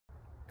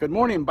Good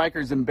morning,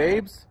 bikers and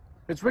babes.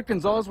 It's Rick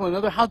Gonzalez with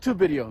another how-to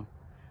video.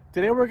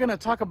 Today we're going to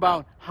talk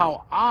about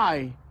how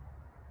I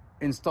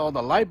installed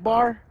a light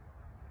bar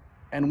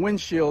and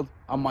windshield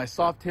on my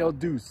Softail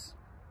Deuce.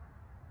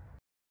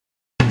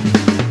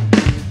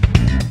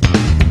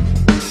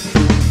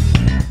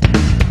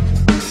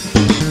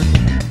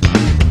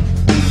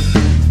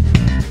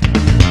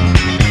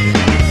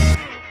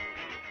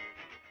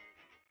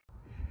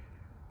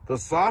 The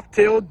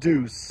Softail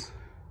Deuce.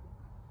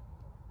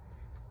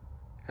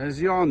 As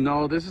you all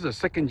know, this is a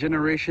second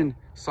generation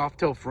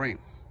Softail frame.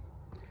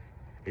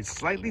 It's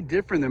slightly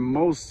different than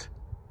most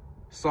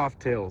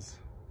Softails.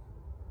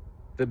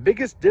 The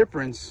biggest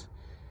difference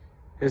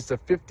is the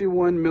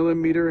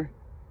 51mm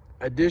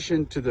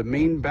addition to the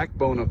main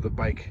backbone of the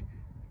bike.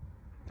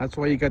 That's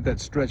why you got that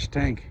stretch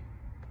tank.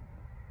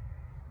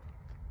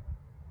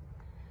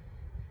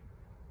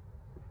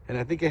 And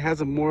I think it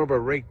has more of a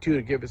rake too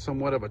to give it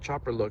somewhat of a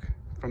chopper look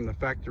from the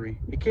factory.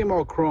 It came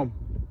all chrome.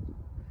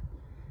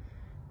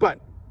 But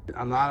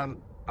a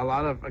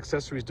lot of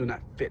accessories do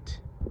not fit.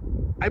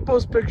 I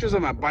post pictures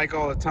of my bike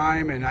all the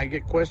time and I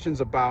get questions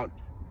about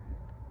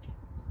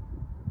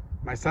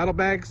my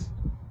saddlebags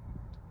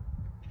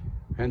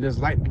and this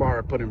light bar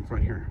I put in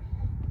front here.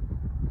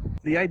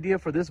 The idea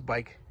for this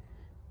bike,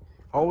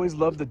 I always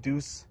loved the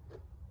Deuce.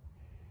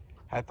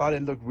 I thought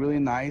it looked really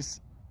nice,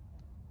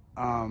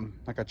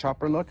 like a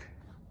chopper look.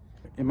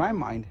 In my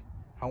mind,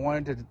 I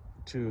wanted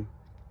to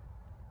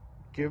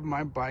give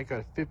my bike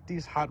a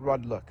 50s hot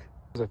rod look.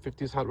 It's a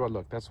 50s hot rod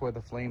look. That's why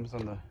the flames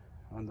on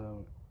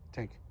the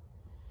tank.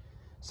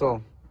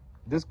 So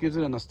this gives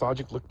it a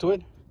nostalgic look to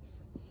it,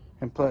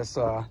 and plus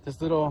this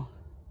little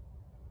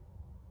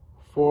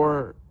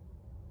 4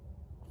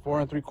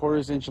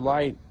 3/4 inch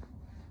light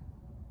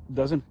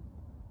doesn't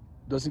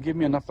give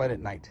me enough light at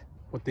night.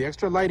 With the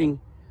extra lighting,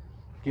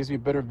 it gives me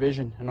better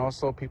vision, and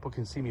also people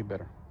can see me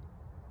better.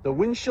 The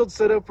windshield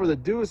setup for the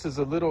Deuce is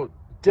a little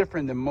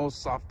different than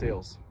most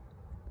Softails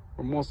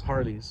or most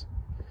Harleys.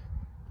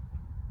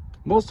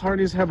 Most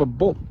Harleys have a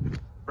bolt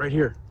right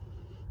here.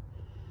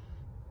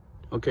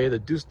 Okay, the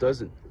Deuce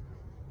doesn't.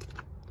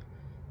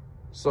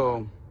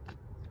 So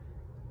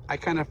I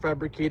kind of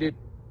fabricated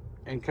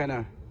and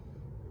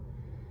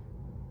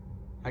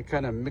I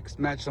kind of mixed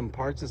matched some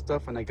parts and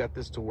stuff, and I got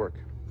this to work.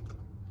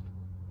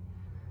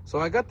 So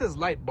I got this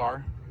light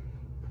bar,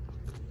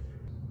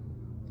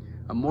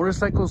 a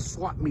motorcycle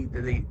swap meet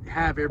that they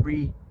have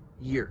every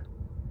year.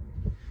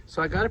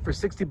 So I got it for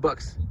 60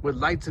 bucks with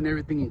lights and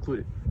everything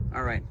included.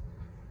 All right.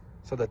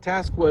 So the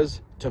task was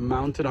to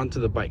mount it onto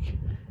the bike.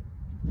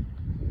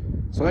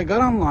 So I got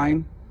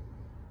online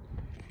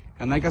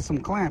and I got some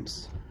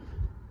clamps.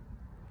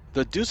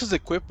 The Deuce is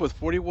equipped with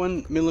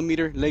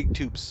 41mm leg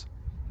tubes.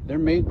 They're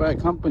made by a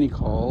company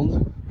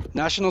called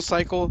National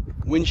Cycle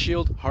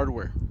Windshield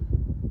Hardware.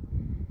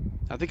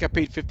 I think I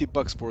paid 50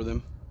 bucks for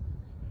them.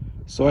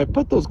 So I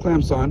put those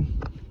clamps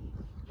on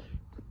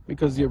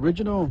because the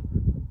original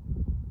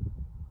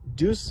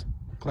Deuce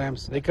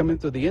clamps, they come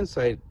into the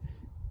inside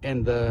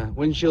and the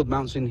windshield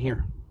mounts in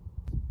here.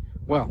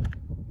 Well,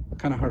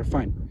 kind of hard to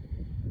find.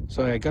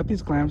 So I got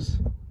these clamps,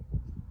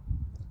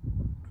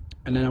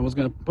 and then I was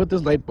gonna put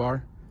this light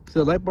bar.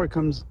 So the light bar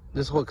comes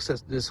this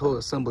whole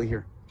assembly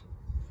here,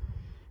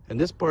 and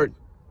this part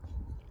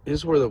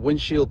is where the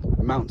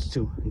windshield mounts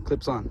to and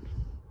clips on.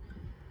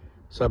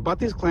 So I bought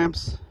these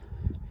clamps.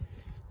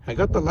 I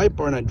got the light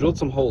bar and I drilled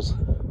some holes.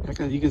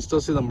 You can still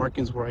see the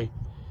markings where I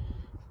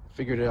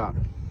figured it out.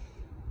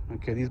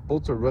 Okay, these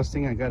bolts are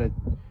rusting. I gotta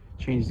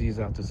change these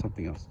out to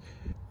something else.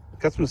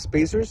 Got some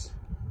spacers,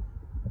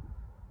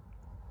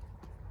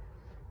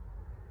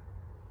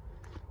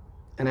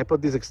 and I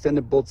put these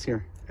extended bolts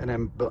here, and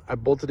I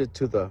bolted it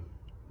to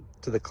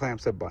the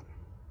clamps I bought.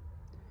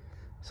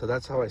 So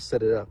that's how I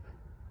set it up.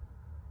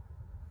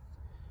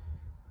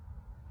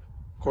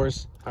 Of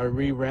course, I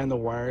reran the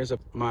wires.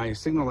 My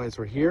signal lights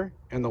were here,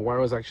 and the wire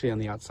was actually on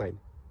the outside,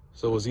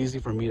 so it was easy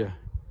for me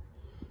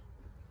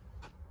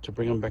to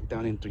bring them back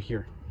down into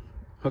here.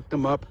 Hooked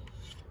them up,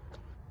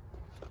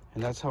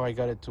 and that's how I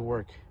got it to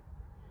work.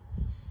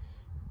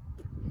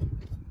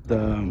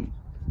 The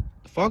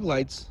fog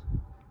lights,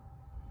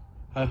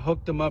 I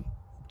hooked them up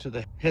to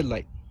the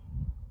headlight.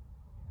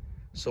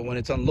 So when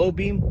it's on low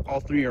beam, all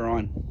three are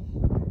on.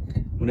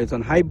 When it's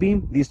on high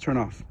beam, these turn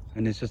off,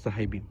 and it's just a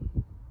high beam.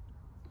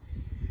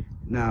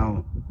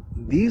 Now,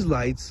 these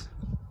lights,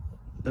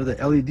 they're the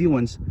LED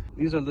ones.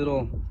 These are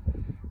little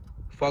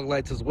fog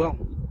lights as well.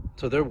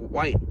 So they're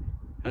white.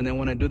 And then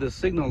when I do the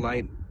signal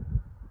light,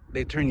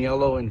 they turn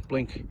yellow and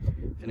blink,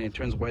 and it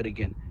turns white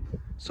again.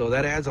 So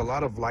that adds a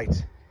lot of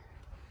light.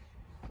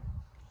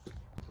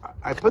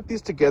 I put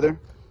these together.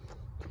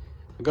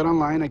 I got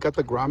online, I got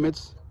the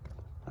grommets.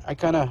 I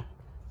kind of,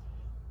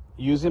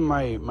 using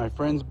my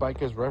friend's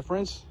bike as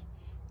reference,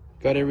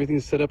 got everything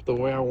set up the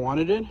way I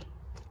wanted it.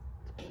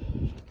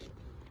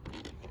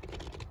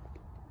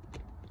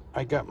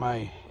 I got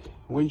my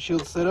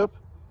windshield set up.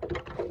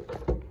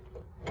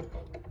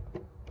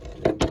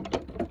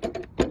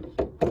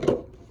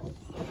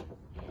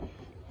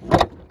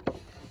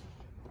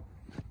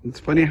 It's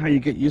funny how you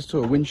get used to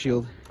a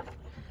windshield.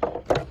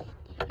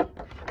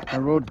 I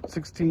rode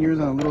 16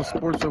 years on a little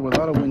Sportster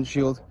without a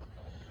windshield.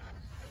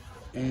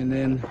 And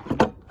then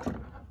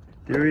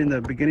during the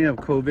beginning of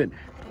COVID,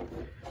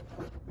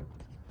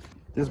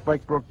 this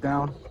bike broke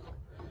down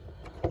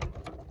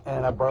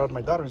and I borrowed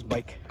my daughter's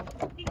bike.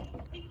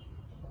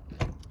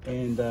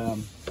 And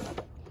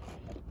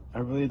I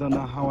really don't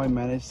know how I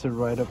managed to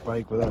ride a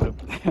bike without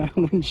a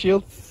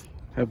windshield.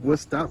 I've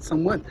wussed out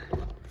somewhat,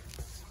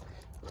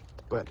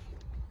 but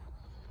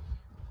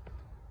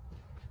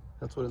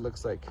that's what it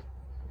looks like.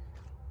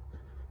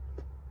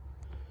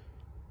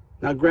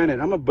 Now granted,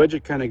 I'm a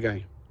budget kind of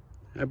guy.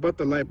 I bought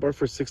the light bar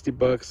for 60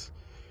 bucks.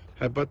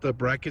 I bought the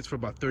brackets for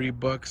about 30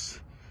 bucks.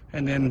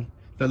 And then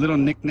the little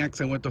knickknacks,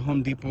 I went to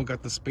Home Depot,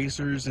 got the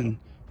spacers and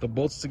the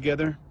bolts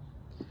together.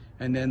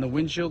 And then the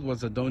windshield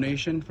was a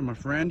donation from a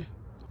friend.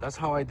 That's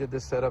how I did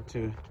this setup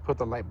to put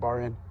the light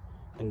bar in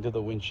and do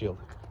the windshield.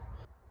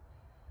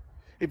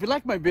 If you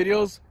like my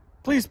videos,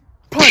 please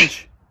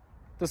punch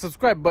the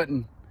subscribe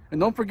button. And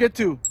don't forget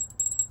to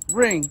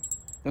ring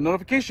the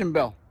notification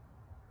bell.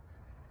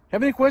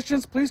 Have any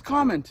questions, please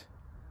comment.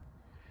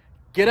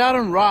 Get out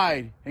and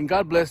ride, and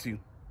God bless you.